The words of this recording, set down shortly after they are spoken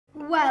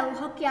Wel,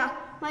 hogia,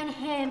 mae'n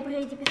hen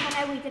bryd I bethau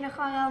newid yn y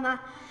chwarel yma.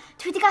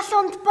 Dwi wedi gael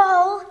llond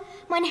bol.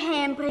 Mae'n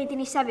hen bryd I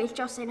ni sefyll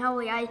dros ein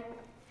hawliau.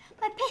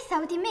 Mae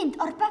pethau wedi mynd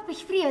o'r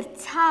babill ffri'r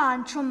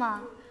tân tro yma.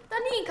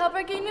 Da ni'n cael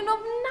bregein yn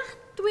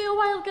ofnadwy o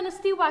wael gan y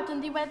stiward yn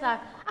ddiweddar,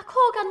 ac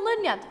o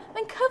ganlyniad,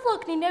 mae'n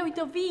cyflog ni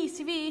newid o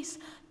fis I fis.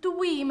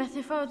 Dwi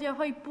methu fforddio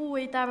rhoi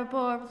bwyd ar y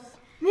bwrdd.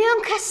 Mae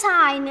o'n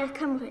casáu i'r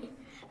Cymru.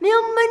 Mae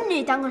o'n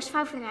mynnu dangos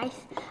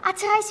ffafriaeth, a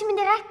ty rai sy'n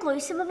mynd i'r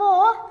eglwys efo fo.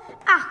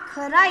 Ac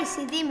y rai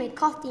sy'n ddim yn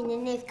codi neu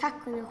wneud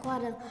cacwn yn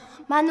chwarel.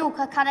 Mae nhw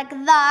cael carreg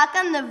dda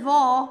gan y fo.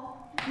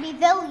 Mi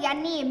ddylia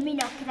ni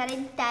ymuno gyda'r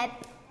undeb.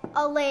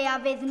 O leia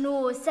fydd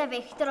nhw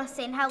sefyll dros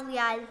ein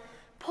hawliau.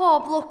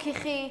 Pob lwc I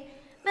chi.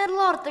 Mae'r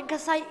Lord yn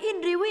casau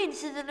unrhyw un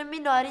sydd yn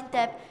ymuno ar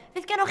undeb.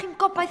 Fydd gennych chi'n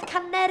gobaith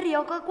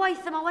caneriog o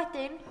gwaith yma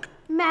wedyn.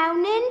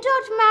 Mewn un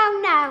dod mewn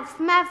nawth,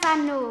 mae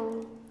fan nhw.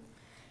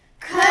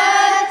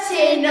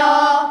 Cytuno!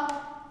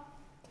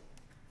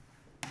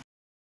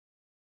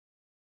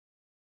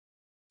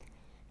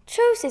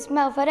 Trowsus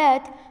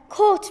melfared,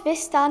 cwt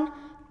fustan,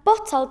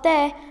 botal de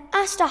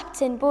a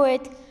straptyn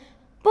bwyd.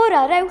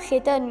 Bwra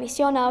rewllyd yn mis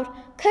Ionawr,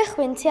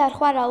 cychwyn tua'r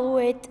chwaral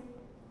wyd.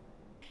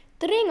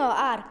 Dringo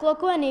ar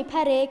glogwennu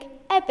peryg,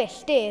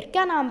 ebyll dyr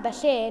gan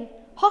ambell un,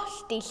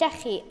 hollti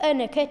llechi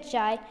yn y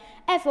cytiau,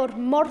 efo'r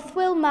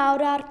morthwyl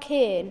mawr ar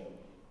cyn.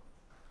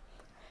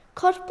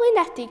 Corff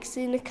blinedig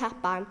sy'n y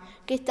caban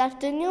gyda'r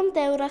dynion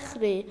dewr a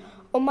chru,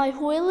 ond mae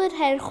hwyl yr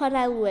hen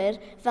chwarelwyr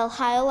fel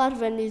hael ar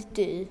fynydd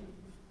du.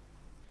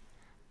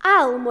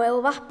 Al Mwyl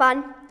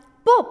Faban,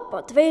 Bob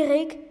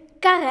Bodfeirig,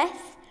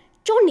 Gareth,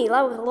 Johnny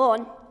lawr y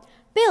lôn,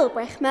 Bill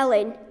Brech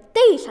Melyn,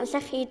 Dei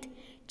Llanllechid,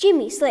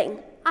 Jimmy Sling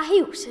a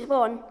Hugh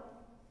Sirbon.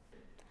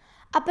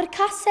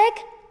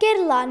 Abercaseg,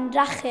 Girlan,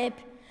 Rachub,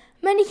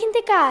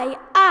 Mynigindegau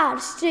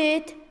a'r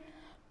stryd,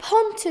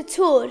 Pont y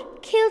Tŵr,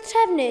 Cil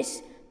Trefnus,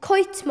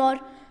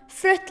 Coetmor,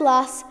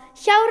 Ffrydlas,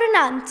 Llawr y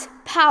Nant,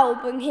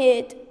 pawb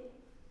ynghyd.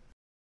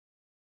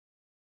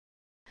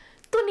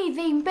 Dwn I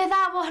ddim beth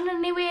aw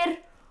ohonon ni wir.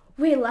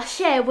 Wil a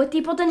Lle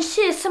wedi bod yn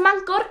llys y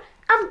Mangor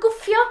am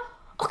gwffio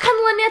o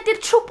canlyniad i'r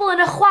trwbl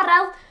yn y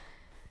chwarel.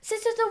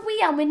 Sut ydw wi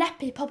am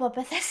wynebu pobl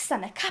Bethesda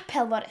yn y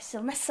capel fo'r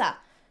esil nesa?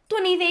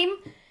 Dwn I ddim.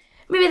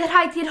 Mi fydd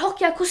rhaid i'r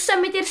hogia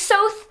cwsymud i'r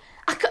sowth,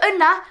 ac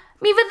yna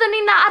mi fyddwn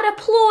ni na ar y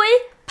plwy.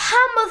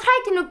 Pam oedd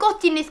rhaid I nhw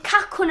godi nydd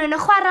cacwn yn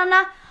y chwarel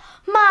na?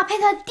 Mae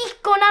pethau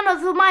digon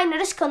anodd o maen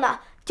yr ysgol na.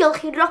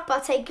 Diolch i'r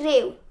robot a'i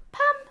griw.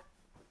 Pam?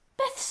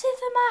 Beth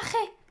sydd yma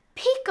chi?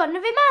 Pigon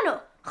na fi ma nhw.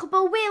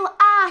 Chwbl Will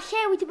a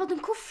Lle wedi bod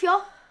yn cwffio.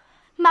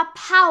 Mae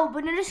pawb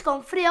yn yr ysgol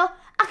yn ffrio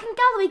ac yn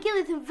galw ei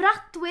gilydd yn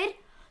fradwyr.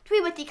 Dwi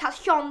wedi cael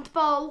llond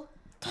bol.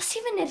 Dos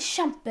I fyny'r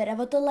siambr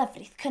efo dy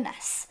lefrith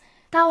cynnes.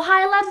 Daw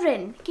hael ar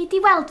ryn, gyd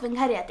I weld fy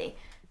nghariad I.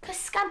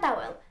 Cysgan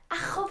dawel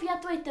a chofia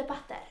dweud y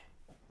bader.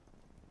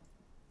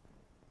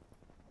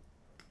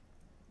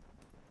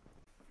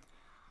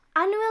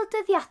 Anwyl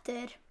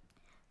dyddiadur,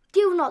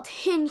 diwrnod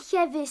hyn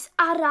llefus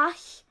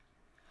arall.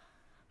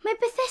 Mae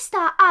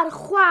Bethesda ar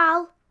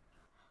chwal.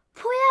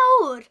 Pwy a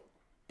wr?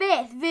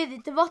 Beth fydd y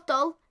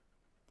dyfodol?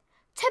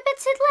 Tybed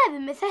sydd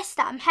lefyn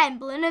Bethesda ym mhen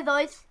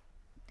blynyddoedd?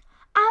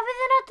 A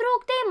fydd yna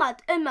drwg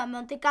deimlad yma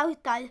mewn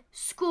degawdau,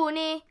 sgwn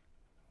I.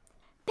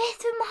 Beth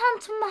fydd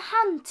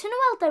mahant yn y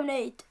weld am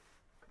wneud?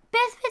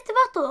 Beth fydd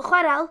dyfodol y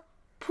chwarel?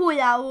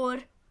 Pwy a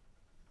wr?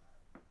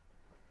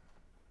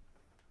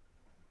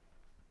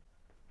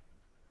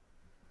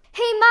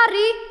 Hei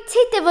Mari,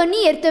 tyd efo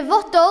ni'r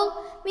dyfodol,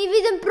 mi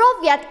fydd yn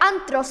brofiad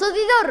andros o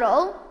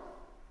ddiddorol.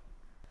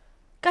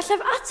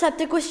 Gallaf ateb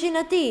dy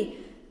gwestiynau di,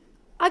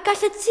 a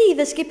gallet ti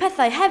ddysgu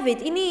pethau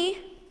hefyd I ni.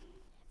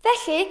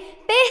 Felly,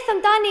 beth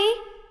amdani?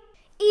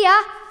 Ia,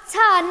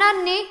 ta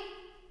nanni.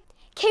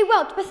 Cei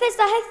weld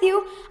Bethesda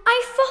heddiw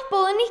a'i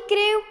phobl yn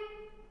igryw.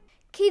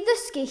 Cei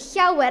ddysgu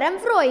llawer am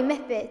froi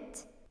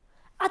mebyd.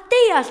 A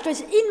deall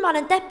does un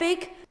man yn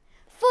debyg.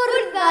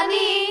 Ffwrdd â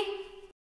ni!